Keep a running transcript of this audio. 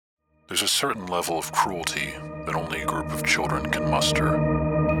There's a certain level of cruelty that only a group of children can muster.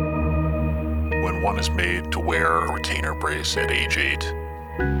 When one is made to wear a retainer brace at age 8,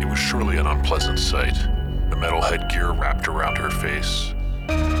 it was surely an unpleasant sight, the metal headgear wrapped around her face.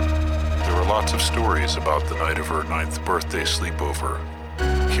 There were lots of stories about the night of her 9th birthday sleepover.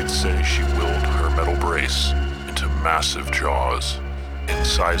 Kids say she willed her metal brace into massive jaws,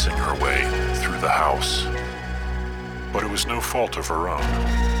 incising her way through the house. But it was no fault of her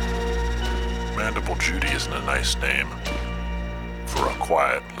own. Mandible Judy isn't a nice name for a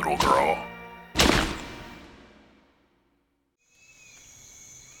quiet little girl.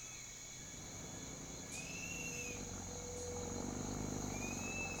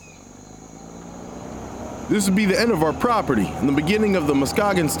 This would be the end of our property and the beginning of the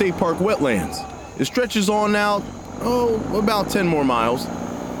Muskegon State Park wetlands. It stretches on out, about 10 more miles,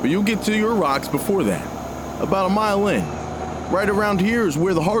 but you'll get to your rocks before that, about a mile in. Right around here is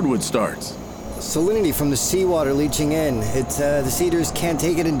where the hardwood starts. Salinity from the seawater leaching in. The cedars can't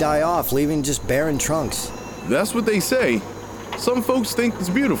take it and die off, leaving just barren trunks. That's what they say. Some folks think it's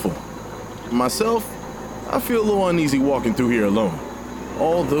beautiful. Myself, I feel a little uneasy walking through here alone.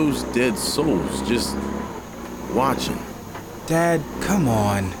 All those dead souls just watching. Dad, come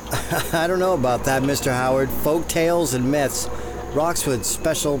on. I don't know about that, Mr. Howard. Folk tales and myths. Rocks with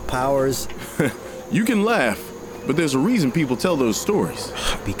special powers. You can laugh, but there's a reason people tell those stories.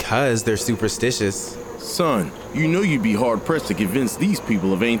 Because they're superstitious. Son, you know you'd be hard-pressed to convince these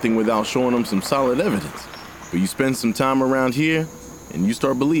people of anything without showing them some solid evidence. But you spend some time around here, and you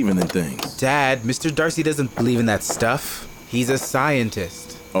start believing in things. Dad, Mr. Darcy doesn't believe in that stuff. He's a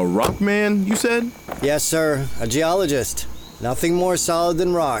scientist. A rock man, you said? Yes, sir. A geologist. Nothing more solid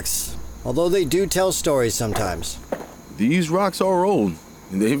than rocks. Although they do tell stories sometimes. These rocks are old,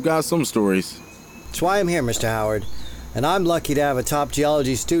 and they've got some stories. That's why I'm here, Mr. Howard. And I'm lucky to have a top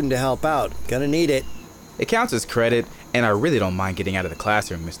geology student to help out. Gonna need it. It counts as credit, and I really don't mind getting out of the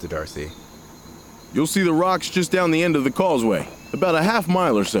classroom, Mr. Darcy. You'll see the rocks just down the end of the causeway, about a half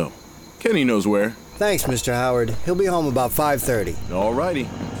mile or so. Kenny knows where. Thanks, Mr. Howard. He'll be home about 5:30. All righty.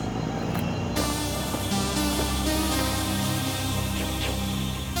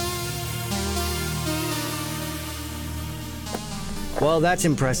 Well, that's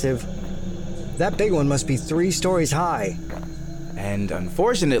impressive. That big one must be 3 stories high. And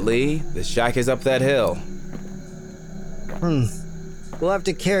unfortunately, the shack is up that hill. We'll have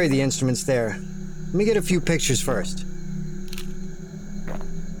to carry the instruments there. Let me get a few pictures first.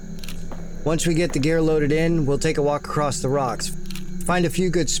 Once we get the gear loaded in, we'll take a walk across the rocks. Find a few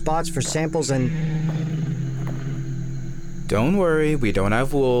good spots for samples and... Don't worry, we don't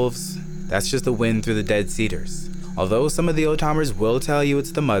have wolves. That's just the wind through the dead cedars. Although some of the old-timers will tell you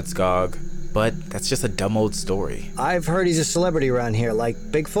it's the Mudskog, but that's just a dumb old story. I've heard he's a celebrity around here, like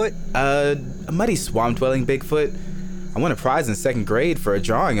Bigfoot? A muddy swamp-dwelling Bigfoot. I won a prize in 2nd grade for a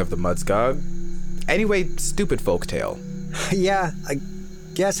drawing of the Mudskog. Anyway, stupid folktale. Yeah, I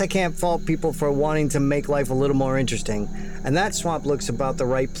guess I can't fault people for wanting to make life a little more interesting. And that swamp looks about the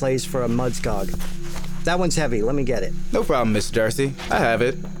right place for a Mudskog. That one's heavy, let me get it. No problem, Mr. Darcy. I have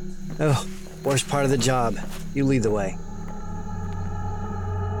it. Oh, worst part of the job. You lead the way.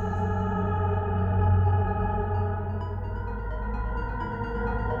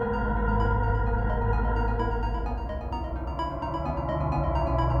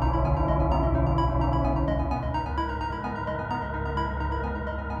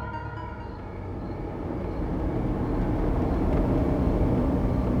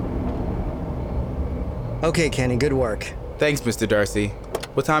 Okay, Kenny, good work. Thanks, Mr. Darcy.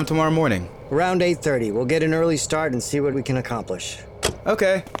 What time tomorrow morning? Around 8:30. We'll get an early start and see what we can accomplish.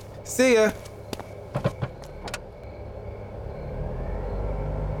 Okay. See ya.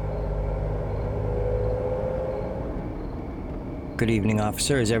 Good evening,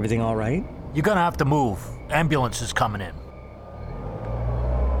 officer. Is everything all right? You're gonna have to move. Ambulance is coming in.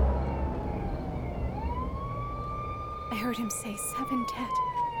 I heard him say 7 dead.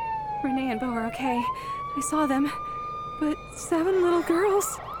 Renee and Bo are okay. I saw them. But 7 little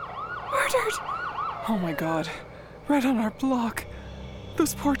girls murdered. Oh my God. Right on our block.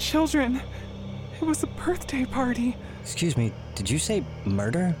 Those poor children. It was a birthday party. Excuse me, did you say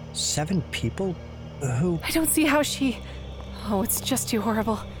murder? 7 people? Who? I don't see how she... Oh, it's just too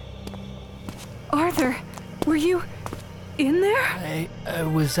horrible. Arthur, were you in there? I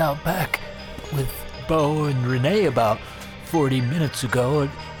was out back with Bo and Renee about 40 minutes ago.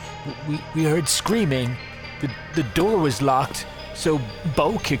 We heard screaming. The door was locked, so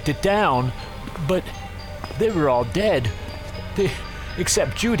Bo kicked it down. But they were all dead.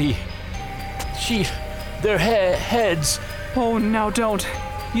 Except Judy. Their heads... Oh, now don't.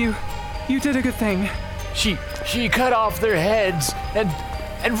 You You did a good thing. She cut off their heads and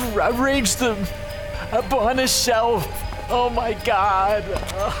arranged them up on a shelf. Oh my God.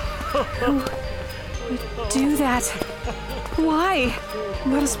 Do that. Why?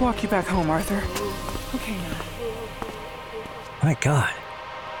 Let us walk you back home, Arthur. Okay now. My God.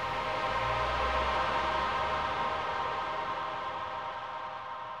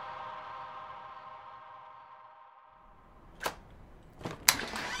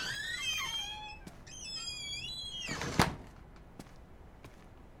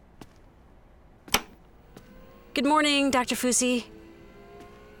 Good morning, Dr. Fusi.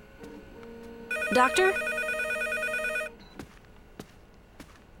 Doctor?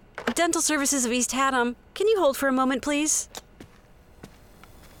 Dental Services of East Haddam. Can you hold for a moment, please?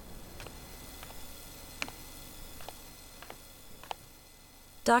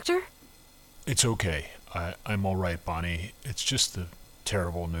 Doctor? It's okay. I'm all right, Bonnie. It's just the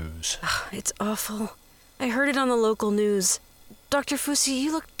terrible news. It's awful. I heard it on the local news. Dr. Fusi,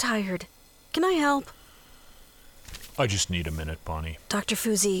 you look tired. Can I help? I just need a minute, Bonnie. Dr.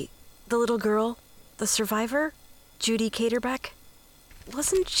 Fusi, the little girl, the survivor, Judy Caterbeck,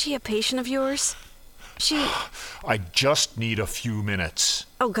 wasn't she a patient of yours? I just need a few minutes.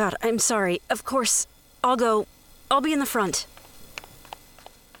 Oh God, I'm sorry. Of course. I'll go. I'll be in the front.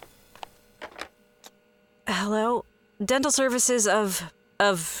 Hello? Dental Services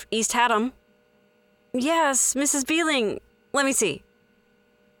of East Haddam? Yes, Mrs. Beeling. Let me see.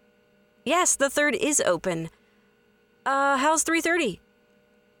 Yes, the 3rd is open. How's 3:30?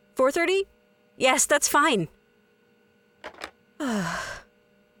 4:30? Yes, that's fine. The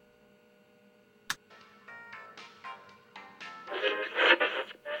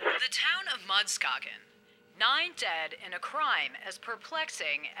town of Mudskoggin. 9 dead in a crime as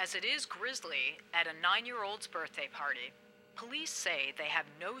perplexing as it is grisly at a 9-year-old's birthday party. Police say they have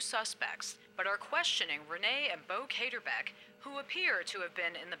no suspects, but are questioning Renee and Bo Caterbeck, who appear to have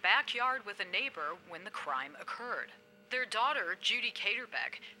been in the backyard with a neighbor when the crime occurred. Their daughter, Judy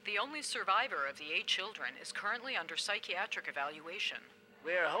Caterbeck, the only survivor of the 8 children, is currently under psychiatric evaluation.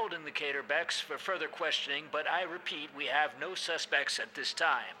 We are holding the Caterbecks for further questioning, but I repeat, we have no suspects at this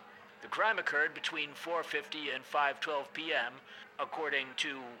time. The crime occurred between 4:50 and 5:12 p.m., according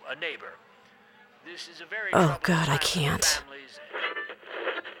to a neighbor. This is a very Oh God, I time for can't. families.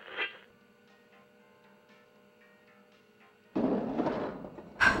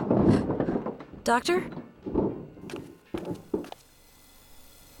 Doctor?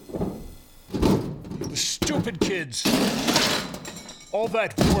 The stupid kids! All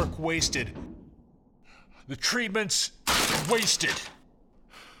that work wasted. The treatments wasted.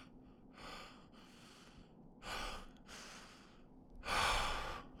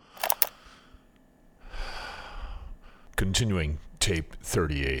 Continuing tape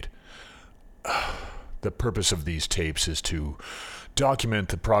 38. The purpose of these tapes is to document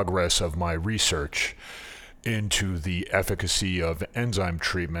the progress of my research into the efficacy of enzyme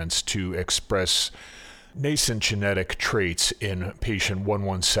treatments to express nascent genetic traits in patient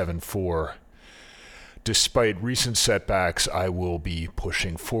 1174. Despite recent setbacks, I will be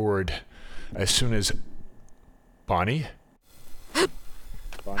pushing forward as soon as... Bonnie?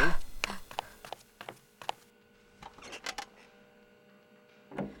 Bonnie?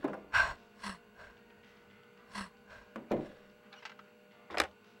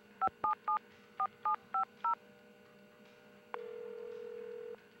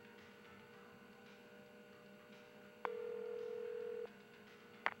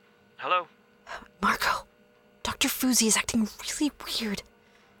 Hello? Marco, Dr. Fusi is acting really weird.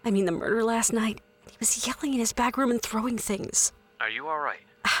 I mean, the murder last night, he was yelling in his back room and throwing things. Are you all right?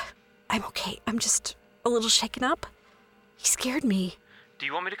 I'm okay. I'm just a little shaken up. He scared me. Do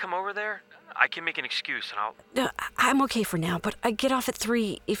you want me to come over there? I can make an excuse and I'll... No, I'm okay for now, but I get off at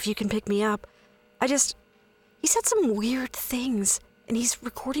 3 if you can pick me up. He said some weird things, and he's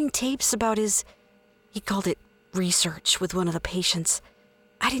recording tapes about he called it research with one of the patients.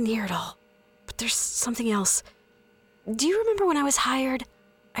 I didn't hear it all, but there's something else. Do you remember when I was hired?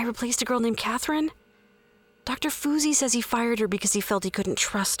 I replaced a girl named Catherine? Dr. Fusi says he fired her because he felt he couldn't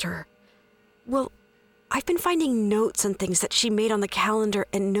trust her. Well, I've been finding notes and things that she made on the calendar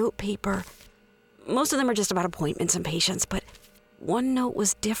and note paper. Most of them are just about appointments and patients, but one note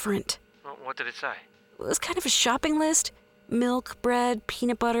was different. What did it say? It was kind of a shopping list. Milk, bread,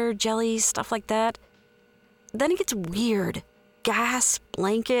 peanut butter, jelly, stuff like that. Then it gets weird. Gas,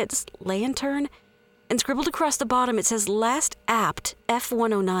 blankets, lantern, and scribbled across the bottom it says last apt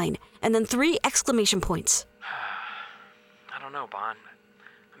F109, and then 3 exclamation points. I don't know, Bon.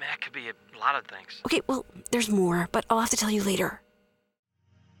 I mean, that could be a lot of things. Okay, well, there's more, but I'll have to tell you later.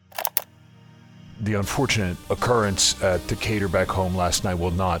 The unfortunate occurrence at the Caterback home last night will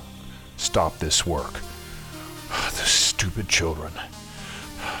not stop this work. The stupid children.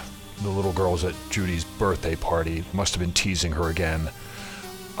 The little girls at Judy's birthday party must have been teasing her again.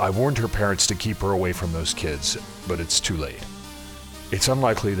 I warned her parents to keep her away from those kids, but it's too late. It's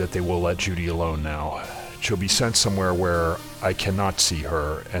unlikely that they will let Judy alone now. She'll be sent somewhere where I cannot see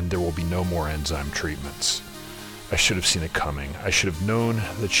her, and there will be no more enzyme treatments. I should have seen it coming. I should have known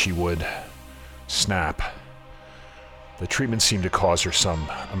that she would snap. The treatment seemed to cause her some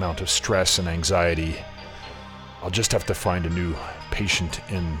amount of stress and anxiety. I'll just have to find a new patient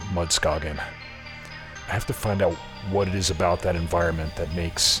in Mudskoggin. I have to find out what it is about that environment that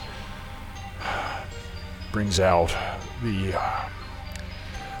brings out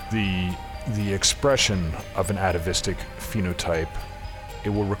the expression of an atavistic phenotype. It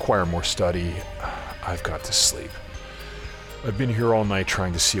will require more study. I've got to sleep. I've been here all night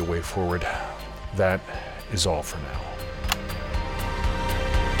trying to see a way forward. That is all for now.